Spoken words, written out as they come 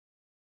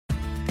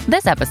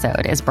This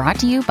episode is brought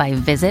to you by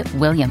Visit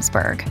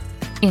Williamsburg.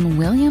 In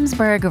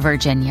Williamsburg,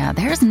 Virginia,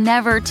 there's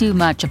never too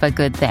much of a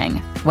good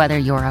thing. Whether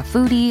you're a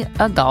foodie,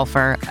 a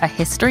golfer, a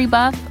history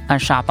buff, a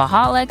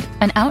shopaholic,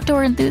 an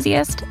outdoor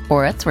enthusiast,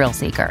 or a thrill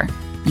seeker,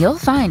 you'll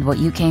find what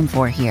you came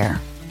for here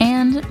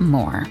and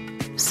more.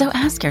 So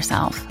ask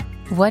yourself,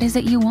 what is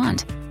it you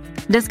want?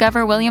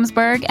 Discover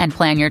Williamsburg and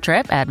plan your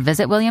trip at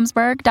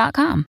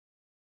visitwilliamsburg.com.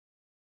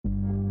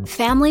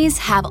 Families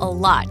have a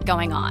lot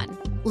going on.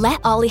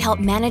 Let Ollie help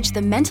manage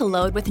the mental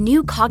load with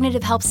new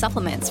cognitive help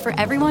supplements for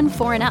everyone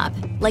 4 and up,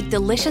 like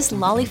delicious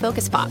Lolly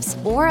Focus Pops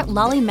or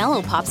Lolly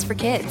Mellow Pops for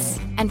kids.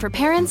 And for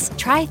parents,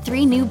 try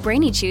 3 new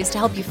Brainy Chews to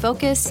help you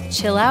focus,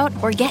 chill out,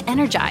 or get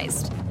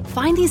energized.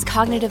 Find these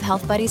cognitive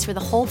health buddies for the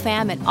whole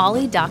fam at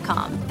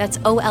ollie.com. That's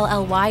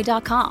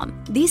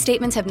OLLY.com. These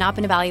statements have not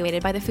been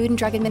evaluated by the Food and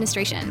Drug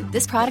Administration.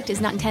 This product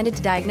is not intended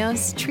to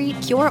diagnose,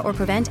 treat, cure, or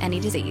prevent any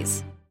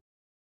disease.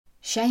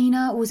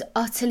 Shayna was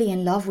utterly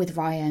in love with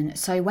Ryan,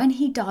 so when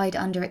he died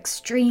under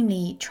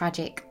extremely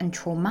tragic and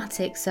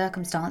traumatic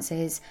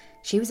circumstances,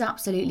 she was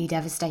absolutely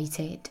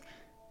devastated.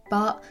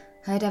 But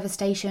her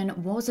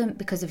devastation wasn't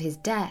because of his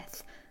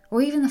death,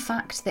 or even the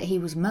fact that he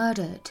was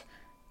murdered.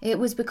 It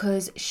was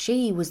because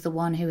she was the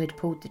one who had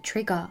pulled the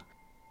trigger.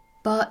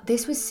 But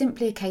this was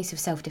simply a case of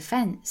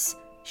self-defense,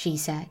 she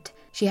said.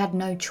 She had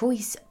no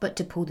choice but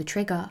to pull the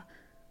trigger.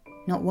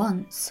 Not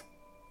once.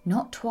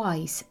 Not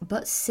twice,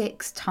 but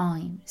 6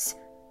 times.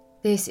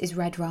 This is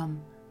Red Rum,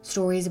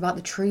 stories about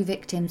the true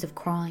victims of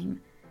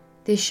crime.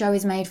 This show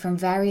is made from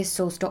various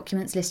source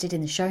documents listed in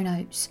the show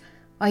notes.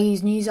 I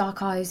use news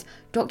archives,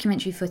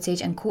 documentary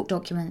footage and court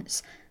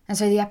documents, and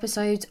so the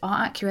episodes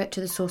are accurate to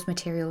the source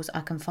materials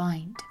I can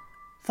find.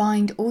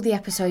 Find all the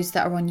episodes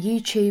that are on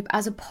YouTube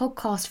as a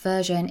podcast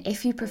version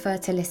if you prefer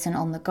to listen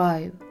on the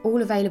go,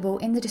 all available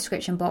in the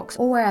description box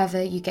or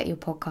wherever you get your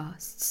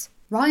podcasts.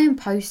 Ryan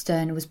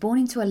Poston was born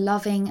into a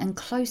loving and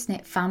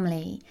close-knit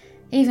family.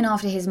 Even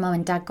after his mum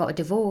and dad got a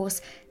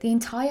divorce, the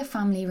entire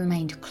family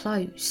remained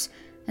close,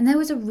 and there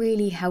was a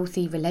really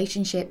healthy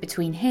relationship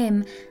between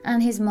him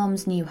and his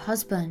mum's new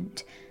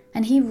husband,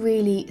 and he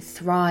really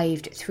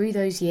thrived through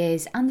those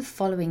years and the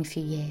following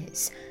few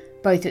years,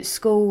 both at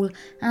school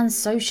and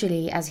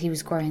socially as he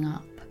was growing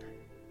up.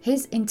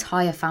 His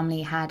entire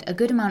family had a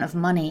good amount of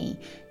money.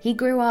 He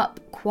grew up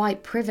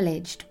quite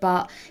privileged,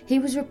 but he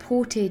was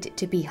reported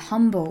to be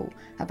humble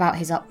about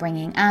his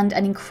upbringing and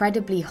an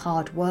incredibly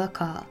hard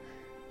worker.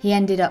 He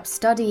ended up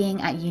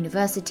studying at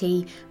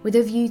university with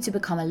a view to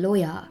become a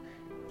lawyer.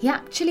 He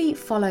actually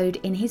followed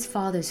in his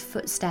father's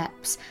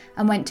footsteps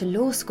and went to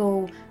law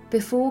school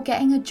before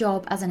getting a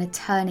job as an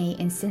attorney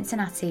in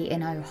Cincinnati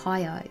in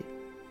Ohio.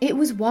 It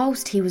was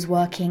whilst he was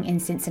working in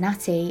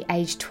Cincinnati,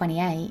 aged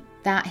 28,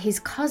 that his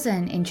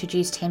cousin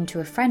introduced him to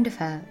a friend of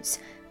hers,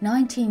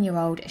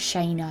 19-year-old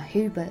Shayna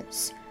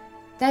Hubers.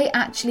 They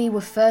actually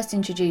were first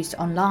introduced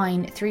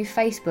online through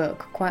Facebook,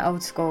 quite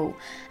old school,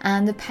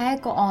 and the pair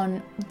got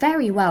on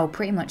very well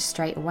pretty much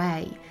straight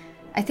away.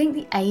 I think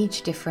the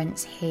age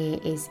difference here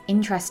is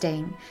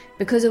interesting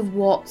because of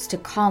what's to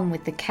come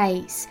with the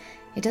case.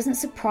 It doesn't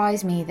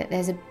surprise me that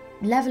there's a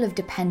level of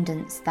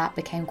dependence that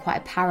became quite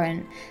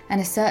apparent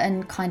and a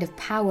certain kind of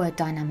power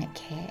dynamic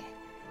here.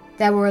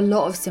 There were a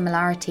lot of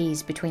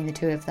similarities between the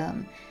two of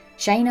them.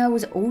 Shayna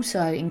was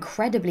also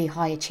incredibly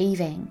high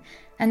achieving,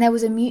 and there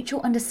was a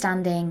mutual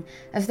understanding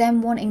of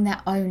them wanting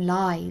their own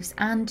lives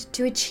and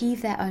to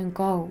achieve their own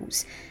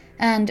goals.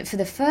 And for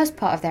the first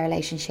part of their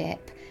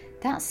relationship,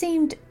 that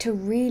seemed to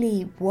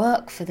really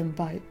work for them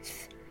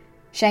both.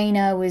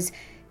 Shayna was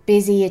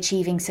busy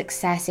achieving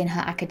success in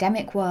her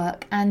academic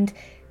work, and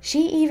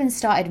she even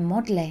started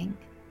modelling.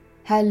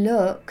 Her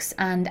looks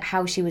and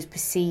how she was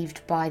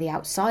perceived by the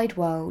outside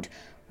world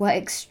were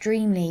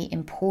extremely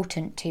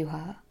important to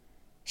her.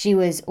 She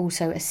was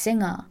also a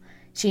singer.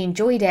 She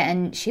enjoyed it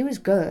and she was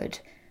good.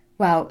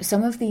 Well,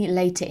 some of the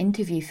later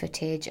interview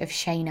footage of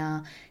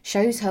Shayna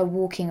shows her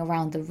walking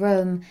around the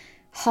room,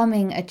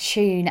 humming a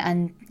tune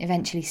and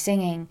eventually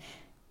singing.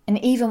 And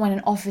even when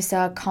an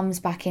officer comes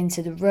back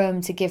into the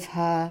room to give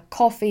her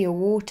coffee or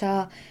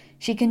water,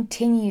 she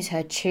continues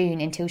her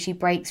tune until she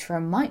breaks for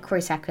a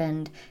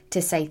microsecond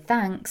to say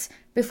thanks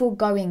before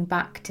going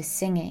back to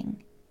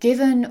singing.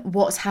 Given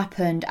what's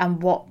happened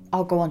and what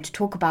I'll go on to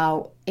talk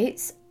about,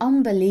 it's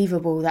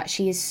unbelievable that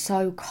she is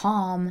so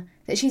calm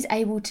that she's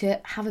able to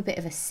have a bit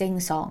of a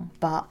sing-song,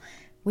 but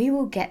we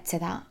will get to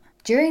that.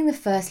 During the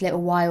first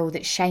little while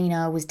that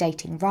Shayna was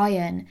dating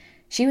Ryan,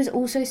 she was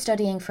also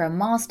studying for a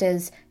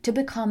master's to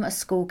become a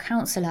school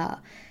counsellor,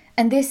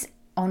 and this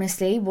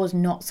honestly was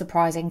not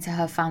surprising to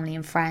her family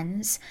and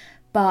friends,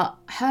 but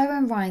her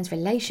and Ryan's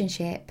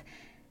relationship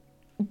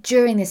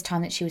during this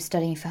time that she was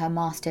studying for her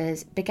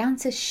master's began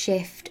to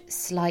shift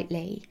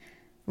slightly.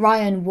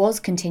 Ryan was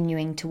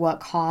continuing to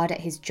work hard at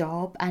his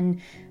job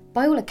and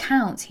by all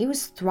accounts he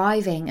was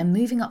thriving and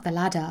moving up the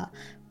ladder,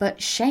 but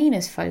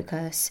Shayna's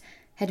focus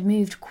had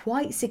moved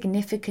quite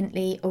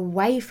significantly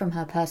away from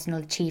her personal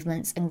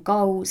achievements and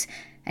goals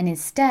and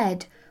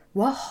instead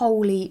were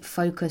wholly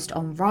focused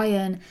on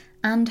Ryan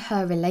and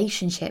her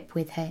relationship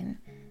with him.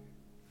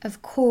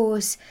 Of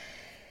course,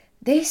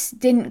 this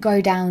didn't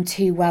go down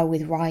too well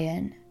with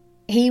Ryan.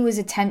 He was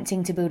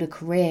attempting to build a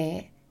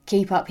career,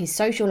 keep up his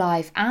social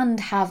life and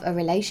have a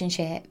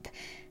relationship,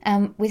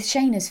 with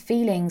Shayna's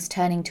feelings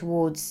turning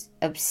towards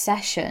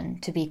obsession,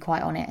 to be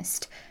quite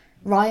honest.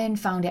 Ryan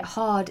found it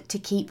hard to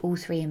keep all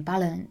three in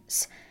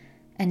balance.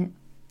 And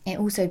it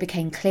also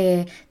became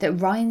clear that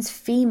Ryan's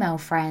female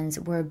friends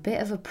were a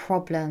bit of a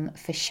problem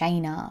for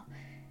Shayna.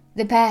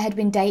 The pair had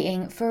been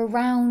dating for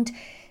around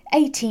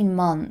 18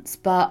 months,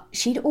 but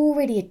she'd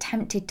already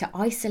attempted to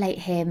isolate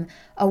him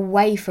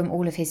away from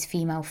all of his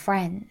female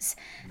friends.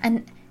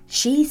 And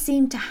she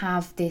seemed to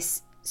have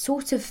this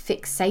sort of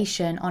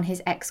fixation on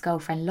his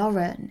ex-girlfriend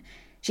Lauren.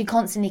 She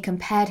constantly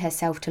compared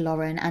herself to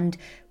Lauren and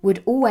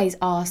would always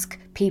ask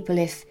people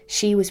if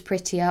she was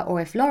prettier or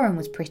if Lauren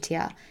was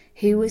prettier,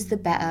 who was the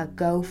better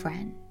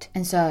girlfriend.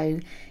 And so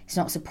it's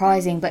not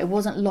surprising, but it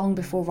wasn't long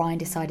before Ryan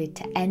decided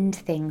to end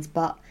things,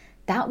 but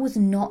that was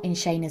not in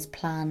Shayna's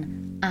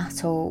plan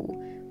at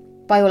all.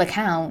 By all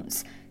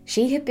accounts,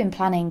 she had been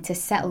planning to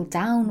settle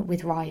down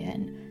with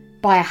Ryan,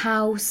 buy a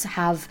house,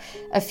 have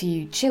a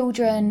few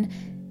children.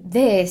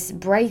 This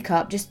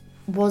breakup just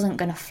wasn't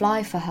going to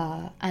fly for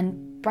her,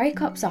 and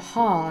breakups are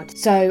hard.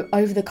 So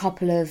over the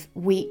couple of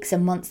weeks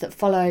and months that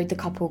followed, the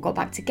couple got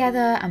back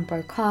together and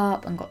broke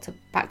up and got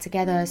back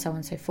together, so on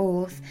and so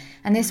forth.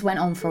 And this went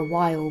on for a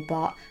while,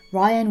 but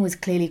Ryan was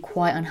clearly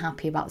quite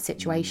unhappy about the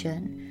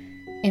situation.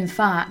 In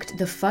fact,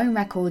 the phone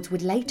records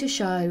would later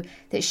show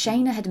that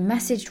Shayna had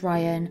messaged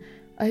Ryan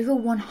over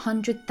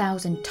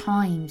 100,000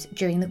 times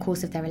during the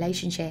course of their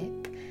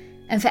relationship.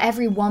 And for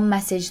every one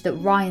message that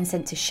Ryan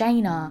sent to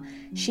Shayna,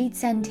 she'd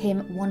send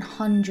him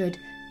 100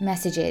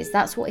 messages.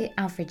 That's what it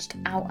averaged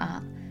out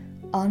at.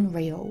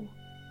 Unreal.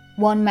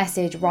 One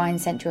message Ryan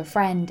sent to a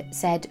friend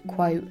said,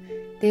 quote,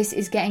 "This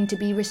is getting to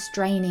be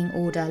restraining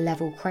order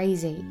level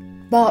crazy."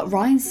 But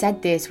Ryan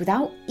said this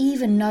without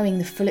even knowing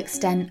the full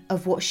extent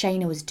of what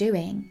Shayna was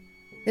doing.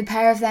 The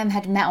pair of them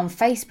had met on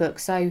Facebook,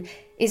 so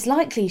it's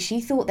likely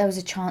she thought there was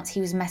a chance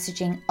he was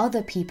messaging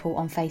other people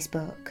on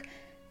Facebook.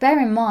 Bear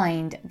in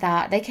mind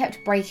that they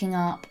kept breaking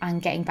up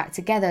and getting back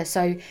together,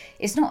 so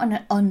it's not an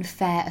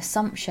unfair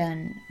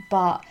assumption.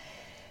 But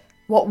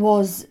what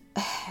was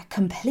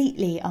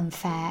completely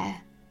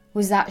unfair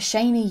was that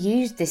Shayna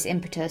used this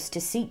impetus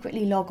to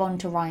secretly log on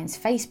to Ryan's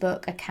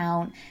Facebook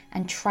account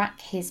and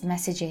track his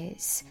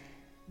messages.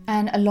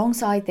 And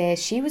alongside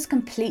this, she was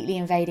completely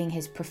invading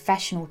his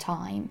professional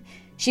time.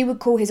 She would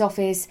call his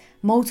office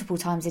multiple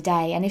times a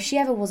day, and if she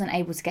ever wasn't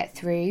able to get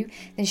through,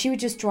 then she would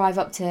just drive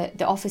up to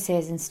the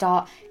offices and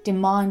start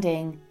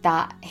demanding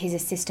that his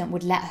assistant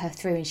would let her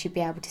through and she'd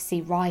be able to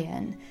see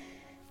Ryan.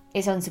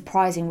 It's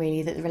unsurprising,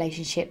 really, that the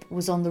relationship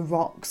was on the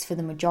rocks for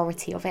the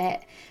majority of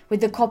it,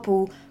 with the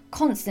couple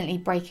constantly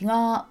breaking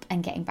up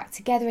and getting back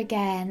together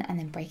again, and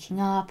then breaking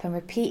up and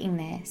repeating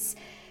this.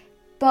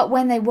 But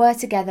when they were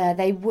together,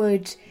 they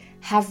would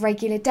have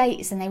regular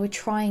dates and they were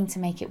trying to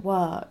make it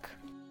work.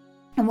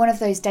 And one of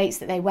those dates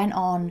that they went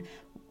on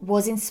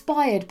was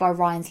inspired by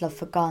Ryan's love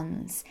for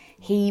guns.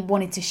 He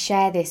wanted to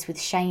share this with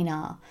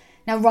Shayna.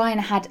 Now, Ryan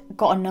had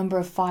got a number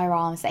of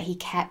firearms that he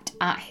kept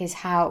at his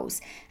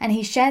house, and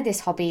he shared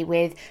this hobby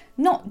with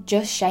not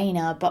just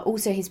Shayna, but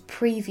also his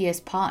previous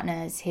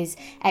partners. His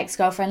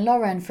ex-girlfriend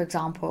Lauren, for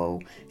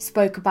example,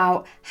 spoke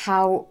about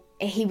how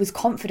he was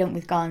confident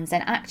with guns,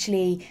 and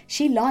actually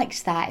she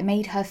liked that. It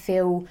made her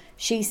feel,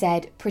 she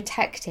said,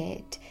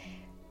 protected.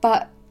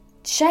 But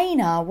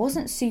Shayna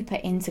wasn't super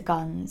into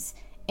guns.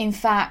 In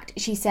fact,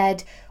 she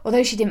said,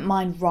 although she didn't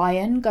mind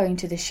Ryan going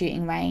to the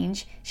shooting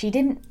range, she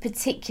didn't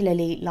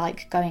particularly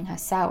like going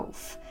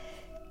herself.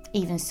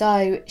 Even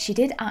so, she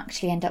did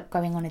actually end up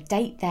going on a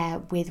date there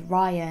with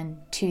Ryan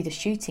to the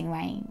shooting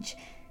range.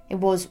 It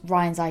was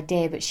Ryan's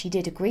idea, but she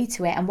did agree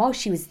to it, and while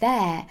she was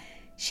there,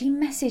 she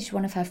messaged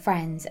one of her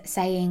friends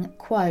saying,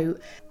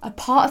 quote, "A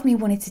part of me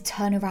wanted to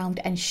turn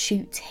around and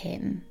shoot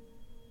him."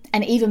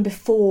 And even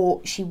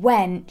before she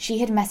went, she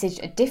had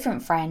messaged a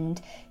different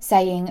friend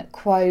saying,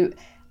 quote,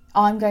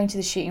 "I'm going to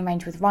the shooting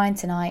range with Ryan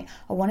tonight.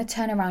 I want to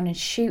turn around and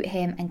shoot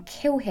him and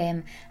kill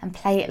him and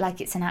play it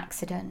like it's an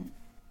accident."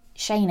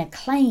 Shayna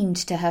claimed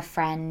to her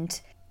friend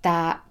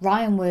that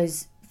Ryan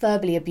was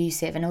verbally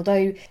abusive, and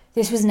although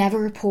this was never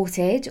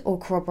reported or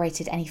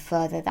corroborated any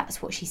further,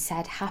 that's what she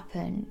said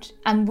happened.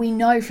 And we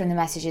know from the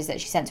messages that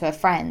she sent to her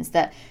friends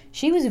that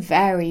she was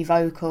very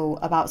vocal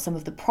about some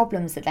of the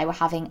problems that they were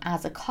having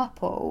as a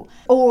couple,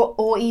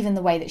 or even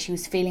the way that she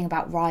was feeling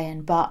about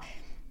Ryan. But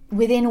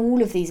within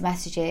all of these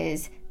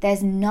messages,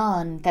 there's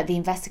none that the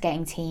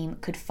investigating team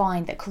could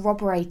find that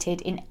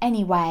corroborated in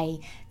any way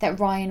that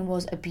Ryan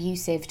was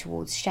abusive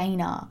towards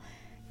Shayna.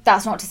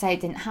 That's not to say it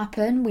didn't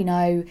happen. We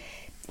know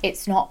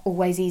it's not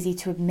always easy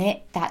to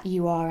admit that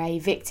you are a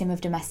victim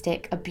of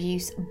domestic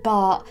abuse,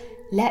 but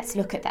let's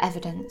look at the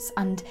evidence.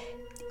 And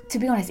to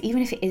be honest,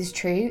 even if it is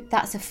true,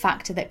 that's a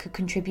factor that could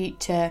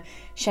contribute to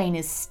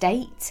Shayna's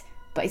state,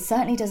 but it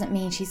certainly doesn't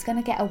mean she's going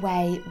to get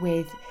away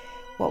with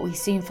what we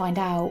soon find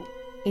out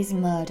is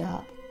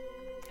murder.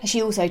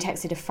 She also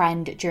texted a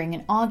friend during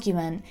an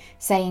argument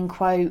saying,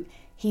 quote,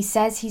 He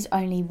says he's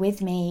only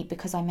with me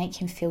because I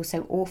make him feel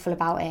so awful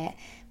about it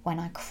when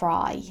I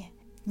cry.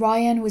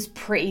 Ryan was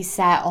pretty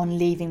set on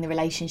leaving the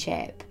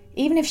relationship.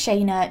 Even if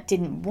Shayna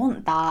didn't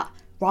want that,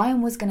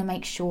 Ryan was going to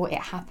make sure it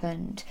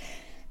happened.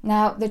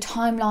 Now, the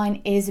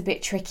timeline is a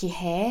bit tricky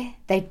here.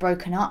 They'd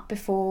broken up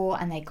before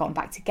and they'd gotten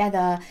back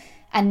together.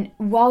 And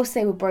whilst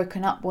they were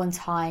broken up one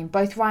time,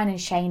 both Ryan and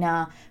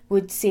Shayna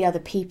would see other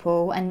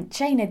people. And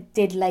Shayna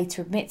did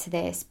later admit to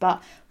this,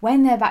 but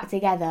when they're back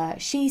together,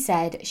 she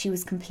said she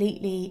was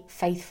completely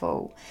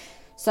faithful.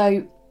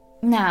 So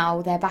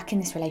now they're back in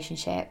this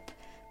relationship.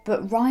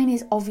 But Ryan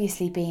is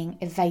obviously being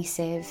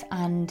evasive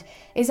and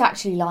is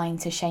actually lying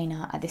to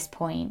Shayna at this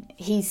point.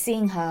 He's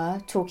seeing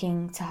her,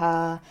 talking to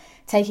her,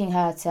 taking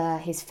her to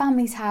his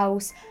family's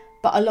house.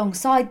 But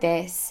alongside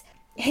this,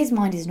 his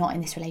mind is not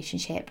in this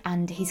relationship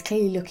and he's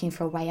clearly looking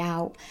for a way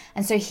out.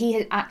 And so he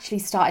had actually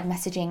started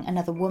messaging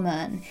another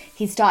woman.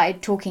 He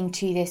started talking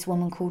to this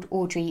woman called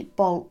Audrey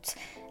Bolt,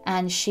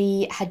 and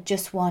she had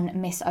just won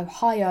Miss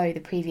Ohio the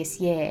previous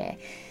year.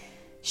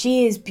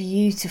 She is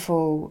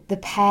beautiful. The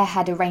pair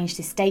had arranged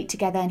this date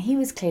together and he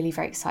was clearly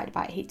very excited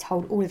about it. He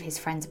told all of his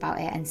friends about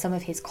it and some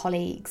of his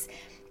colleagues.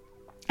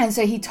 And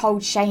so he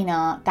told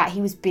Shayna that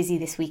he was busy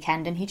this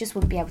weekend and he just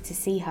wouldn't be able to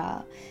see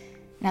her.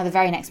 Now, the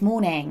very next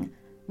morning,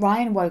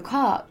 Ryan woke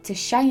up to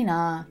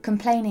Shayna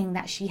complaining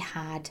that she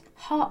had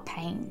heart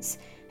pains.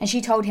 And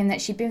she told him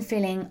that she'd been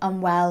feeling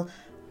unwell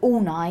all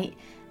night.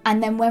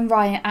 And then when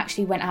Ryan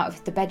actually went out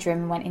of the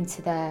bedroom and went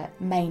into the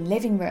main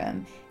living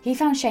room, he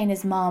found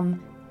Shayna's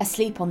mum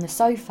asleep on the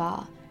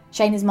sofa.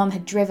 Shayna's mum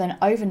had driven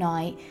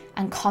overnight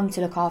and come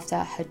to look after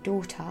her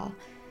daughter.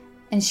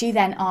 And Shayna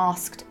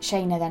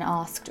then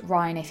asked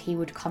Ryan if he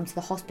would come to the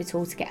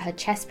hospital to get her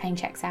chest pain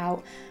checks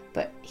out,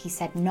 but he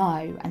said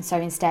no, and so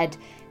instead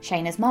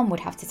Shayna's mum would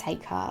have to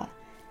take her.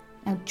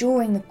 Now,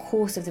 during the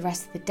course of the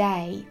rest of the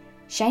day,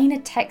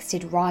 Shayna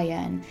texted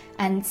Ryan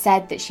and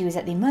said that she was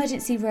at the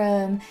emergency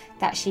room,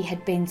 that she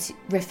had been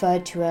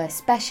referred to a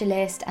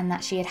specialist, and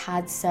that she had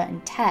had certain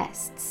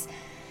tests.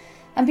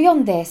 And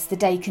beyond this, the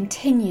day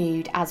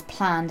continued as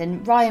planned,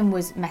 and Ryan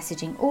was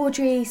messaging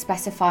Audrey,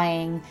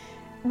 specifying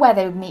where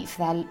they would meet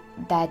for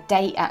their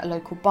date at a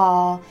local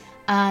bar,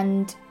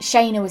 and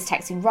Shayna was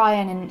texting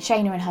Ryan, and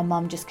Shayna and her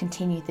mum just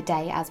continued the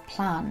day as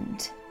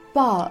planned.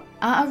 But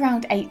at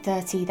around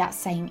 8:30 that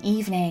same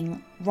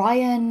evening,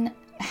 Ryan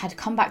had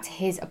come back to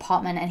his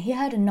apartment and he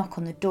heard a knock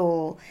on the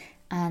door,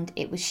 and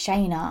it was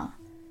Shayna.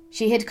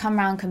 She had come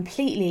round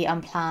completely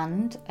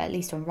unplanned, at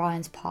least on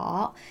Ryan's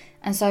part,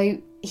 and so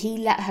he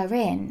let her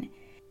in.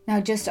 Now,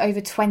 just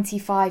over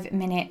 25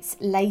 minutes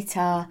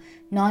later,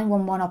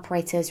 911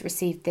 operators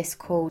received this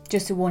call.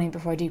 Just a warning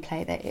before I do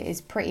play that it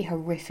is pretty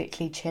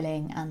horrifically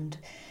chilling and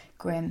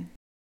grim.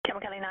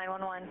 Campbell County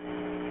 911.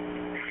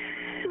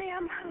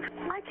 Ma'am,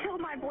 I killed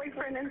my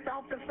boyfriend in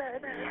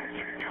self-defense.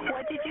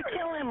 What did you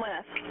kill him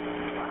with?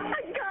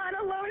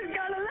 A loaded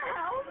gun in the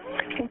house.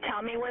 Can you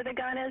tell me where the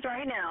gun is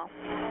right now?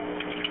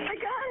 The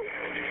gun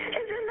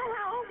is in the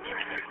house.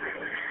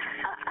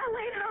 I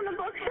laid it on the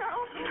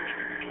bookshelf.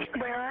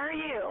 Where are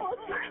you?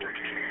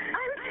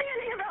 I'm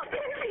standing about 10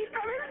 feet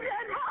from his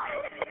dead body.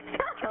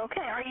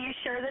 Okay, are you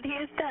sure that he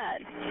is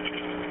dead?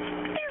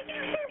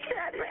 He's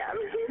dead, ma'am.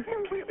 He's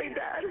completely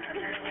dead.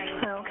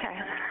 Okay.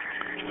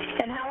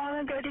 And how long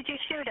ago did you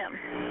shoot him?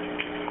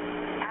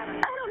 I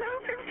don't know,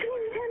 10 or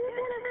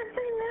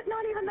 15 minutes,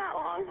 not even that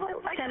long.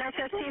 10 or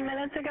 15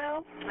 minutes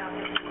ago?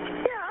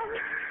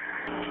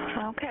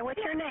 Yeah. Okay, what's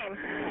your name?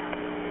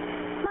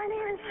 My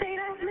name is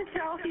Shayna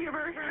Michelle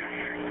Huber.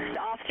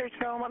 The officers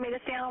don't want me to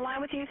stay on the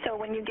line with you, so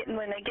when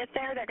they get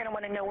there, they're going to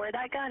want to know where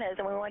that gun is,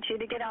 and we want you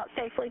to get out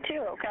safely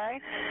too, okay?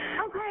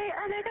 Okay,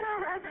 are they going to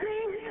arrest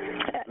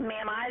me?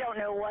 Ma'am, I don't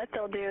know what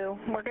they'll do.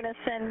 We're going to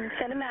send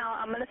them out.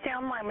 I'm going to stay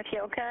on the line with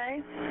you,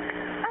 okay?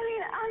 I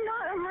mean, I'm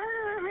not a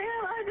murderer,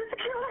 ma'am. I just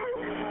killed him.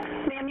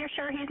 Ma'am, you're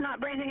sure he's not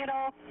breathing at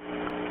all?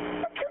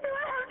 Do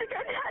I have to go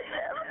touch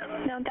him?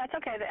 No, that's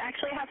okay. They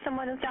actually have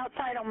someone that's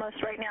outside almost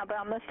right now, but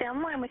I'm going to stay on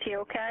the line with you,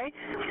 okay?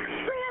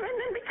 Ma'am, and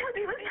then because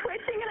he was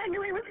twitching and I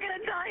knew he was going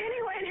to die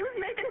anyway and he was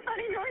making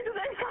funny noises,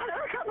 I shot him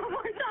a couple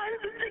more times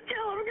just to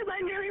kill him because I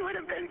knew he would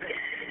have been...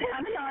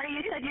 I'm sorry,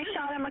 you said you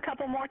shot him a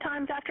couple more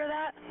times after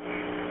that?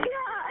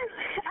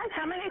 Yeah,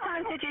 How many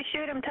times did you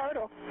shoot him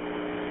total?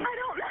 I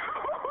don't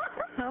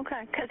know.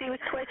 Okay, because he was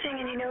twitching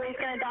and you knew he was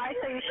going to die,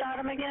 so you shot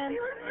him again?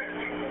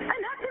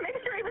 Enough to make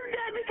sure he was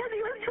dead because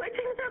he was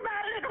twitching so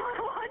bad and I didn't want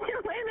to watch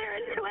him lay there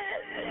and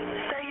twitch.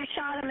 So you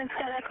shot him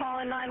instead of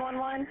calling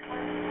 911?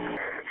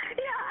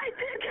 Yeah, I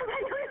did because I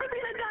knew he was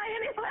going to die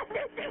anyway.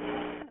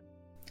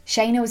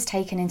 Shayna was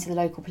taken into the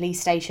local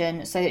police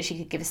station so that she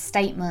could give a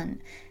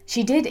statement.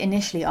 She did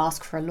initially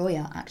ask for a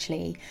lawyer,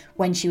 actually,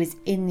 when she was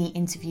in the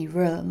interview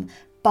room,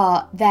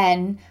 but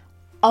then,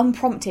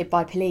 unprompted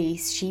by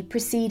police, she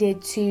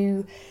proceeded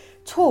to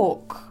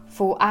talk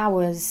for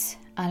hours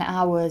and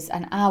hours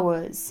and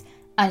hours,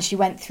 and she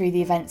went through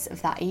the events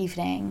of that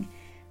evening.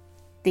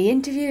 The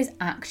interview is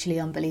actually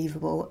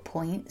unbelievable at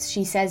points.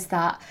 She says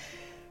that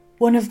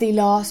one of the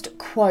last,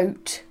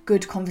 quote,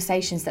 good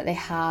conversations that they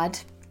had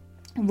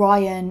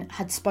Ryan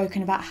had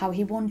spoken about how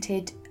he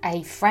wanted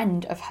a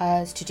friend of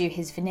hers to do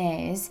his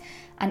veneers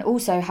and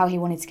also how he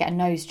wanted to get a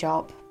nose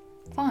job.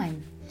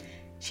 Fine.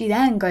 She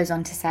then goes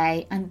on to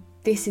say, and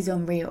this is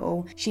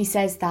unreal, she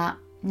says that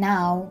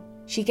now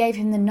she gave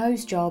him the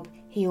nose job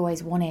he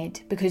always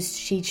wanted because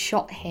she'd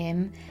shot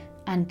him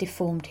and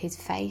deformed his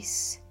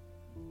face.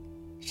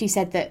 She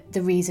said that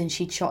the reason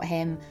she'd shot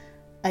him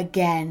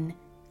again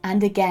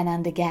and again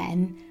and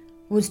again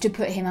was to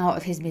put him out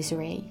of his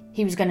misery.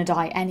 He was going to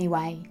die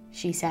anyway,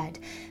 she said.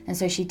 And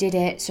so she did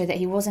it so that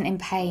he wasn't in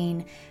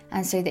pain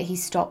and so that he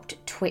stopped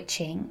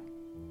twitching.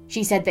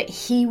 She said that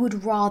he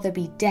would rather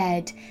be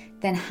dead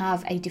than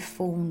have a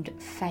deformed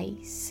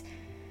face.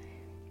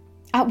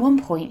 At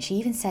one point, she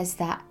even says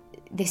that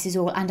this is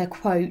all, and I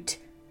quote,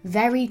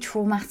 very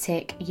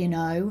traumatic,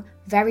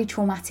 very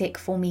traumatic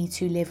for me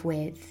to live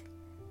with.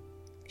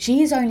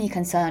 She is only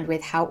concerned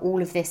with how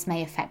all of this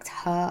may affect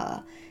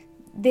her.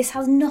 This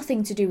has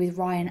nothing to do with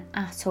Ryan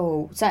at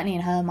all, certainly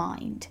in her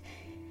mind.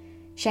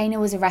 Shayna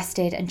was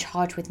arrested and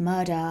charged with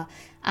murder,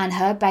 and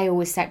her bail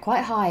was set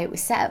quite high. It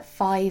was set at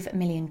 $5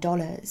 million.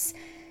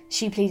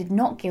 She pleaded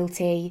not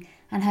guilty,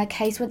 and her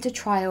case went to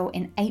trial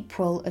in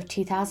April of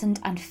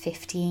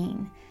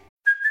 2015.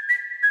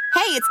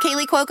 Hey, it's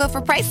Kaylee Cuoco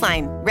for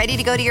Priceline. Ready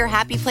to go to your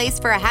happy place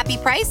for a happy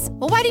price?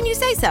 Well, why didn't you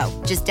say so?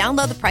 Just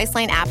download the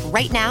Priceline app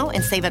right now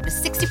and save up to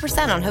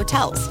 60% on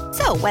hotels.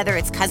 So whether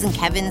it's Cousin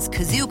Kevin's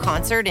Kazoo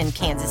Concert in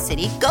Kansas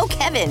City, go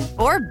Kevin,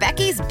 or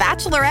Becky's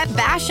Bachelorette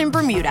Bash in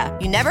Bermuda,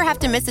 you never have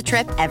to miss a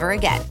trip ever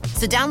again.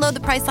 So download the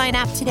Priceline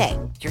app today.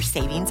 Your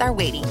savings are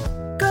waiting.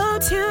 Go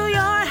to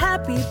your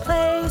happy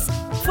place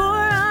for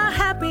a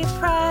happy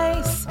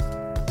price.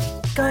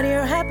 Go to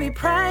your happy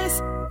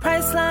price,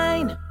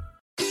 Priceline.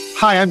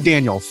 Hi, I'm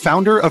Daniel,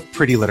 founder of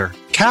Pretty Litter.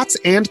 Cats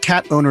and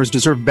cat owners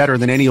deserve better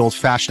than any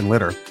old-fashioned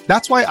litter.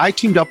 That's why I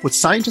teamed up with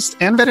scientists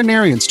and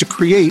veterinarians to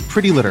create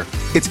Pretty Litter.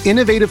 Its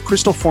innovative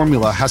crystal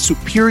formula has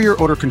superior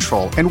odor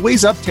control and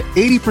weighs up to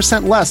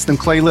 80% less than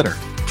clay litter.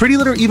 Pretty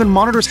Litter even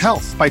monitors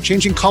health by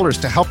changing colors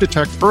to help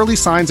detect early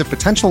signs of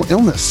potential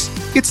illness.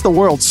 It's the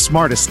world's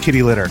smartest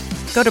kitty litter.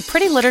 Go to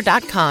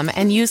prettylitter.com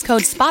and use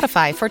code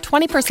SPOTIFY for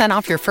 20%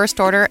 off your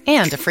first order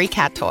and a free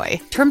cat toy.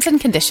 Terms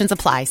and conditions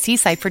apply. See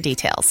site for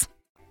details.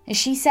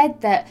 She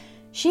said that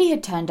she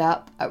had turned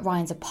up at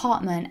Ryan's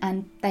apartment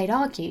and they'd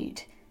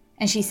argued.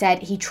 And she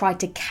said he tried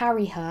to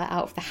carry her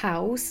out of the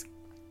house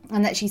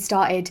and that she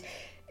started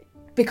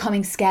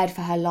becoming scared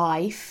for her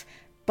life.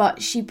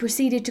 But she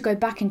proceeded to go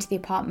back into the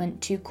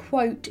apartment to,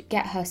 quote,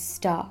 get her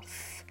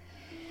stuff.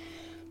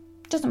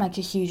 Doesn't make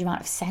a huge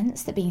amount of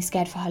sense that being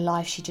scared for her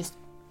life, she'd just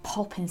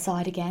pop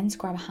inside again to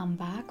grab a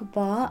handbag.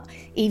 But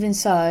even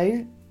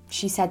so,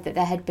 she said that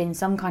there had been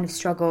some kind of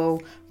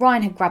struggle.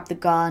 Ryan had grabbed the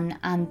gun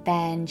and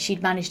then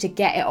she'd managed to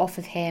get it off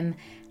of him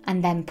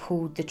and then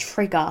pulled the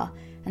trigger.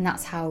 And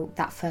that's how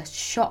that first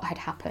shot had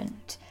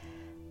happened.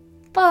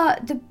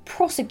 But the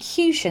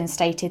prosecution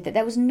stated that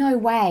there was no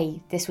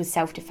way this was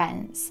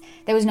self-defense.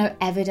 There was no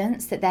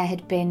evidence that there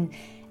had been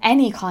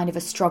any kind of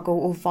a struggle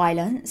or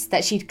violence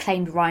that she'd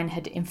claimed Ryan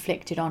had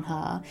inflicted on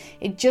her.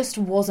 It just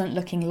wasn't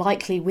looking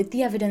likely with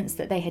the evidence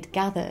that they had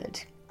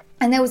gathered.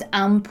 And there was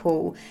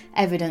ample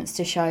evidence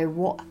to show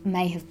what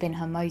may have been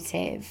her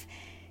motive.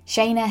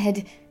 Shayna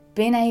had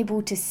been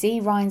able to see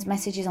Ryan's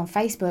messages on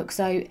Facebook,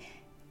 so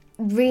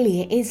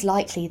really it is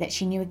likely that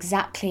she knew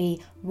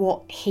exactly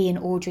what he and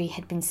Audrey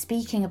had been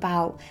speaking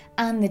about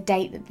and the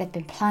date that they'd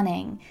been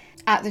planning.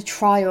 At the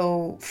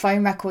trial,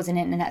 phone records and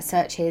internet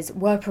searches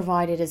were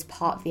provided as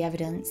part of the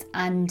evidence,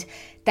 and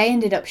they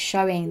ended up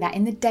showing that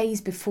in the days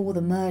before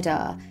the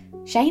murder,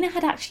 Shayna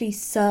had actually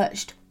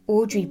searched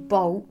Audrey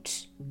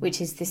Bolt,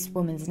 which is this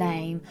woman's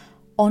name,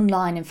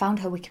 online and found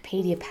her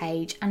Wikipedia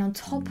page. And on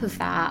top of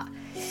that,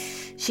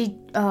 she'd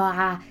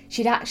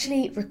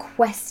actually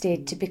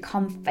requested to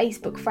become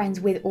Facebook friends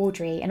with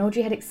Audrey, and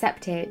Audrey had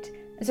accepted.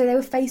 So they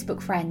were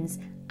Facebook friends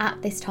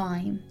at this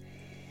time.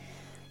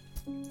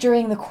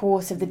 During the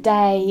course of the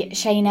day,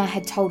 Shayna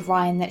had told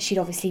Ryan that she'd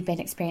obviously been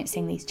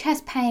experiencing these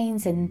chest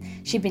pains, and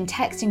she'd been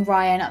texting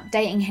Ryan,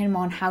 updating him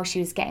on how she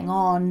was getting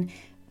on,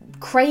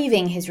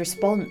 craving his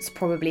response,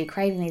 probably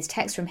craving these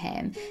texts from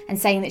him, and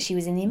saying that she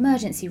was in the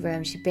emergency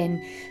room. She'd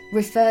been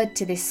referred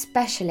to this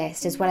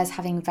specialist, as well as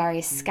having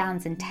various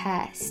scans and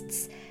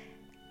tests.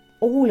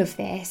 All of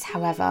this,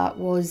 however,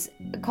 was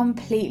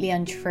completely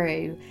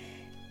untrue.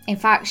 In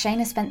fact,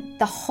 Shayna spent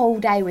the whole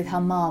day with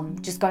her mum,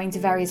 just going to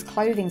various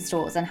clothing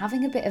stores and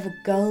having a bit of a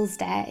girl's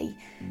day.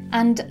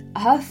 And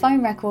her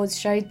phone records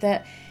showed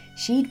that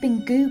she'd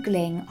been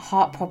Googling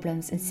heart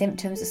problems and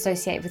symptoms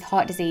associated with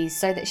heart disease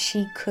so that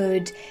she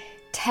could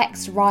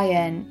text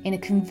Ryan in a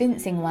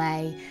convincing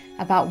way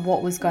about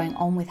what was going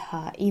on with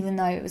her, even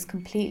though it was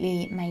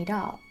completely made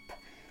up.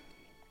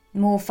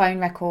 More phone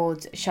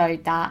records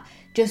showed that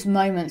just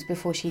moments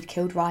before she'd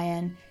killed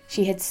Ryan,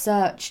 she had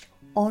searched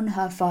on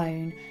her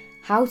phone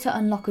how to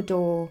unlock a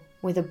door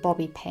with a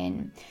bobby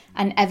pin,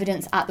 and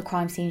evidence at the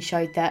crime scene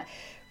showed that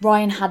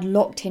Ryan had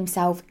locked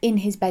himself in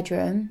his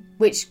bedroom,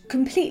 which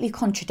completely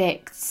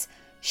contradicts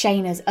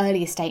Shayna's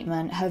earlier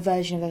statement, her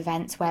version of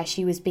events where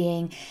she was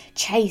being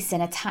chased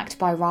and attacked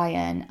by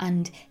Ryan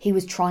and he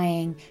was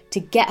trying to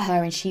get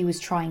her and she was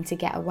trying to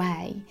get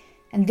away.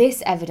 And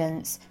this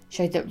evidence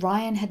showed that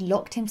Ryan had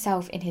locked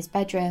himself in his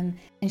bedroom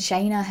and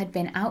Shayna had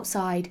been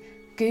outside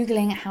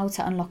Googling how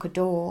to unlock a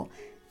door,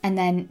 and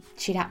then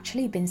she'd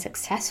actually been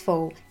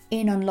successful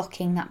in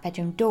unlocking that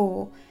bedroom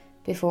door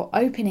before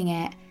opening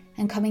it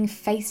and coming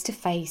face to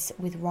face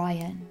with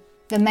Ryan.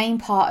 The main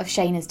part of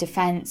Shayna's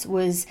defence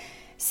was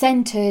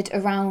centred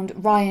around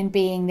Ryan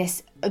being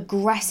this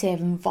aggressive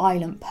and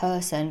violent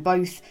person,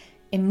 both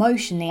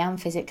emotionally and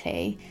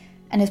physically.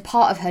 And as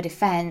part of her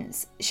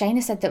defence,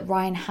 Shayna said that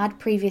Ryan had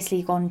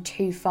previously gone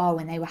too far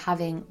when they were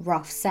having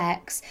rough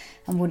sex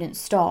and wouldn't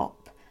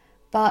stop.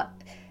 But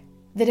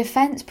the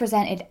defence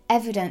presented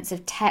evidence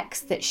of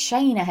texts that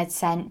Shayna had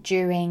sent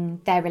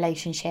during their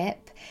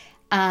relationship,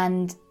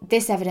 and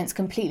this evidence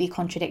completely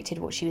contradicted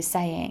what she was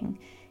saying.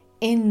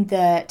 In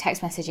the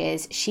text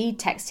messages, she'd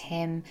text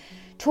him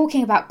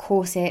talking about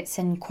corsets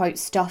and, quote,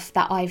 stuff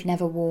that I've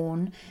never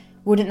worn.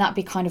 Wouldn't that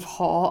be kind of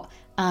hot?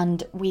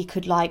 And we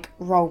could, like,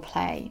 role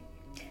play.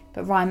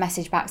 But Ryan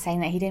messaged back saying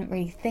that he didn't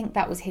really think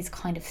that was his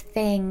kind of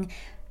thing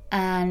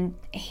and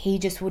he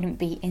just wouldn't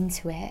be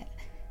into it.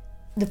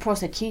 The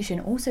prosecution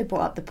also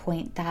brought up the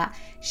point that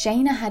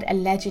Shayna had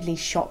allegedly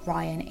shot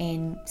Ryan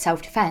in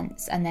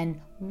self-defense and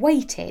then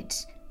waited.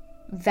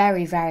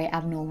 Very, very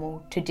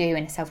abnormal to do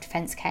in a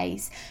self-defense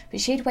case. But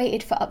she had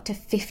waited for up to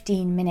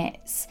 15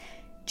 minutes,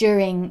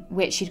 during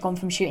which she'd gone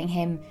from shooting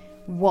him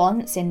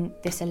once in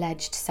this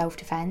alleged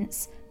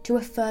self-defense to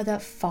a further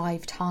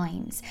 5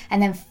 times.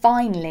 And then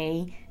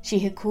finally, she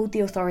had called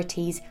the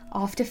authorities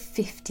after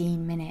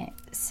 15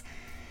 minutes.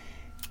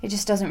 It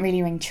just doesn't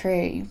really ring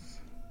true.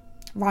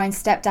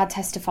 Ryan's stepdad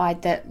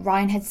testified that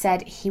Ryan had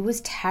said he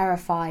was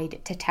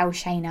terrified to tell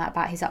Shayna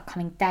about his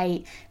upcoming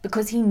date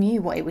because he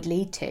knew what it would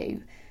lead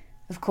to.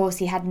 Of course,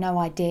 he had no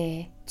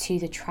idea to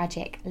the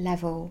tragic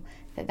level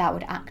that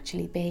would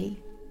actually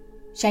be.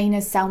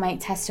 Shayna's cellmate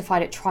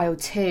testified at trial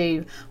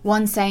too,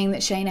 one saying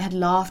that Shayna had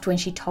laughed when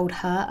she told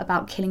her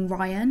about killing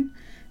Ryan,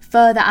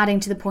 further adding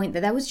to the point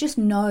that there was just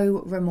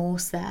no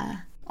remorse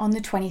there. On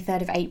the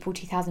 23rd of April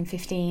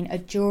 2015, a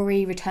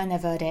jury returned their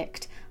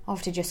verdict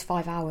after just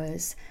 5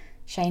 hours.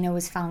 Shayna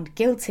was found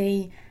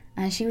guilty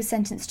and she was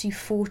sentenced to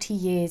 40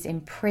 years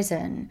in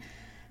prison.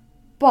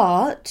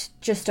 But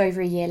just over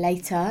a year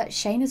later,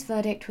 Shayna's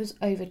verdict was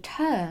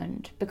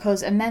overturned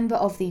because a member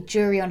of the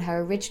jury on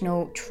her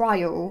original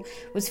trial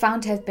was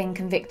found to have been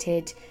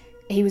convicted.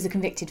 He was a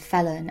convicted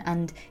felon,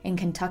 and in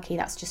Kentucky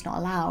that's just not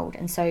allowed,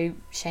 and so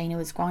Shayna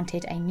was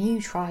granted a new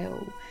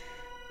trial.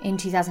 In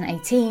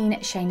 2018,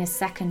 Shayna's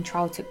second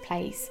trial took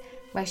place,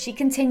 where she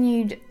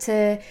continued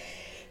to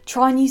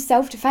try and use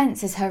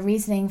self-defense as her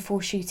reasoning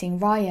for shooting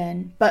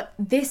Ryan, but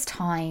this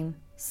time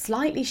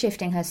slightly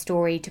shifting her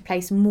story to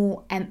place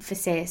more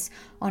emphasis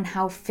on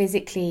how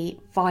physically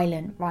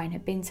violent Ryan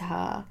had been to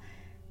her.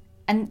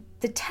 And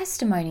the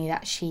testimony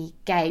that she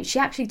gave, she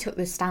actually took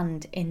the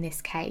stand in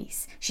this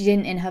case. She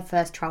didn't in her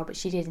first trial, but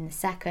she did in the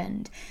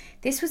second.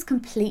 This was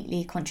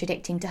completely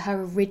contradicting to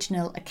her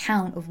original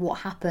account of what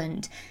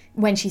happened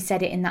when she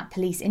said it in that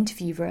police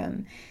interview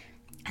room.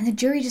 And the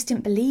jury just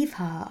didn't believe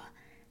her.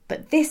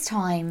 But this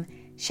time,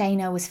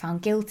 Shayna was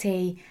found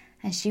guilty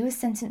and she was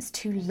sentenced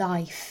to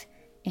life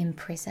in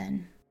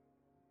prison.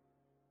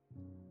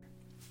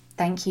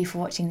 Thank you for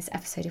watching this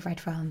episode of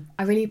Red Rum.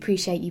 I really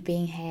appreciate you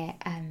being here.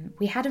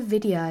 We had a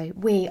video,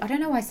 I don't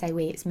know why I say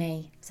we, it's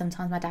me.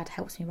 Sometimes my dad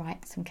helps me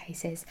write some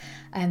cases.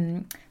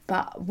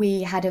 But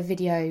we had a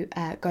video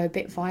go a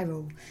bit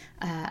viral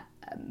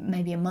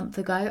maybe a month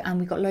ago, and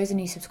we got loads of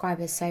new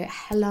subscribers. So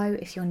hello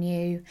if you're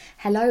new,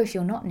 hello if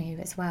you're not new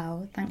as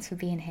well. Thanks for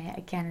being here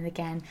again and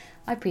again.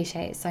 I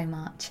appreciate it so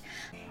much.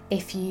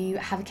 If you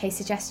have a case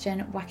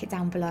suggestion, whack it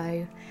down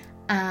below.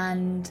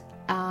 And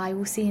I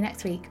will see you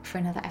next week for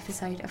another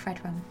episode of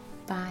Red Rum.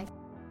 Bye.